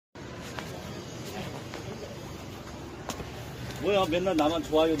뭐야, 맨날 나만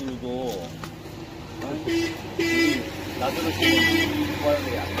좋아요 누르고. 나들을 좋아요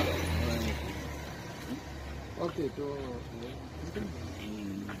왜 안 눌러? 오케이,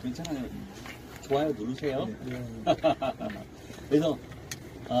 괜찮아요. 좋아요 누르세요. 네. 그래서,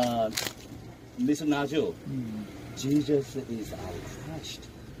 listen 나죠? Jesus is our Christ.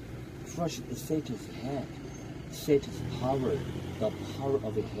 Christ is Satan's head. Satan's power, the power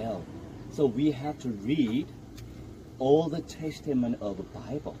of hell. So we have to read all the testament of the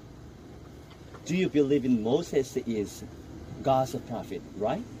Bible. Do you believe in Moses is God's prophet,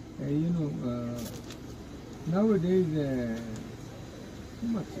 right? Nowadays, too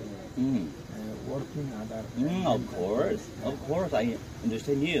much working other. Of course, I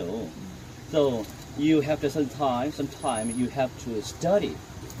understand you. So you have to sometime you have to study,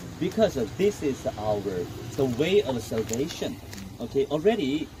 because this is the way of salvation. Okay,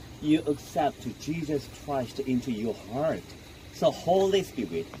 already you accept Jesus Christ into your heart. So Holy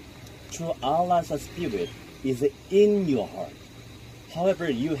Spirit, through Allah's Spirit, is in your heart.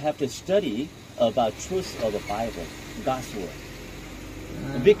 However, you have to study about truth of the Bible, God's word.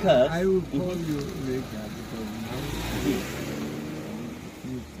 Because I will call you later because now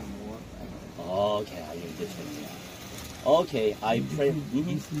need some work. Okay, I understand. Okay, I pray. This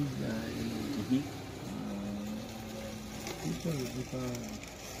is people because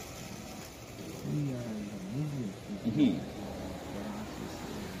we are the Muslims.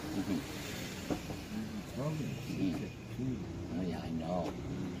 Oh, yeah, I know.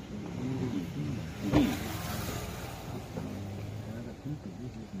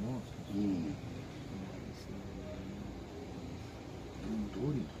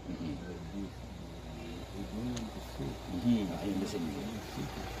 I understand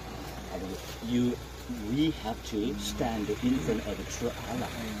you. We have to stand in front of the true Allah.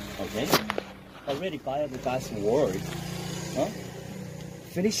 Okay? Already Bible, God's word,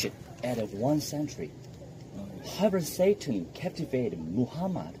 finish it at 1 century. However, Satan captivated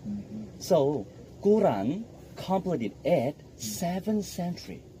Muhammad. So Quran completed at 7th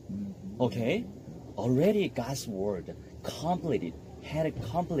century. Okay? Already God's word had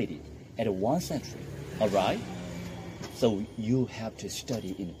completed at 1 century. Alright? So you have to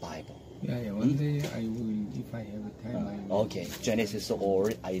study in the Bible. Yeah, one day I will, if I have time, I will. Okay, Genesis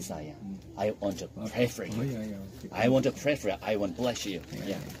or Isaiah. I want to pray for you. Okay. I want to pray for you. I want to bless you.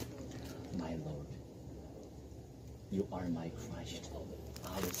 Yeah. My Lord, you are my Christ,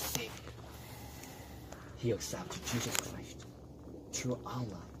 our Savior. He accepted Jesus Christ through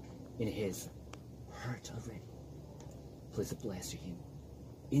Allah in his heart already. Please bless him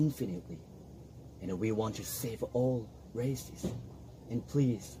infinitely. And we want to save all races. And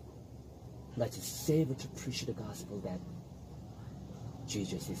please, let's save to preach the gospel that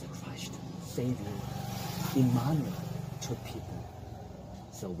Jesus is a Christ, Savior, Emmanuel to people.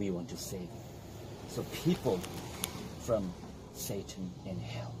 So we want to save. So people from Satan and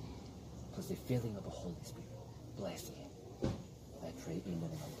hell. Because the filling of the Holy Spirit. Bless him. I pray in the name of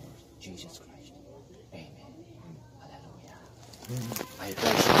the Lord Jesus Christ. Amen. Hallelujah. I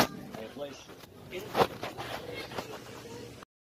bless you. I bless you.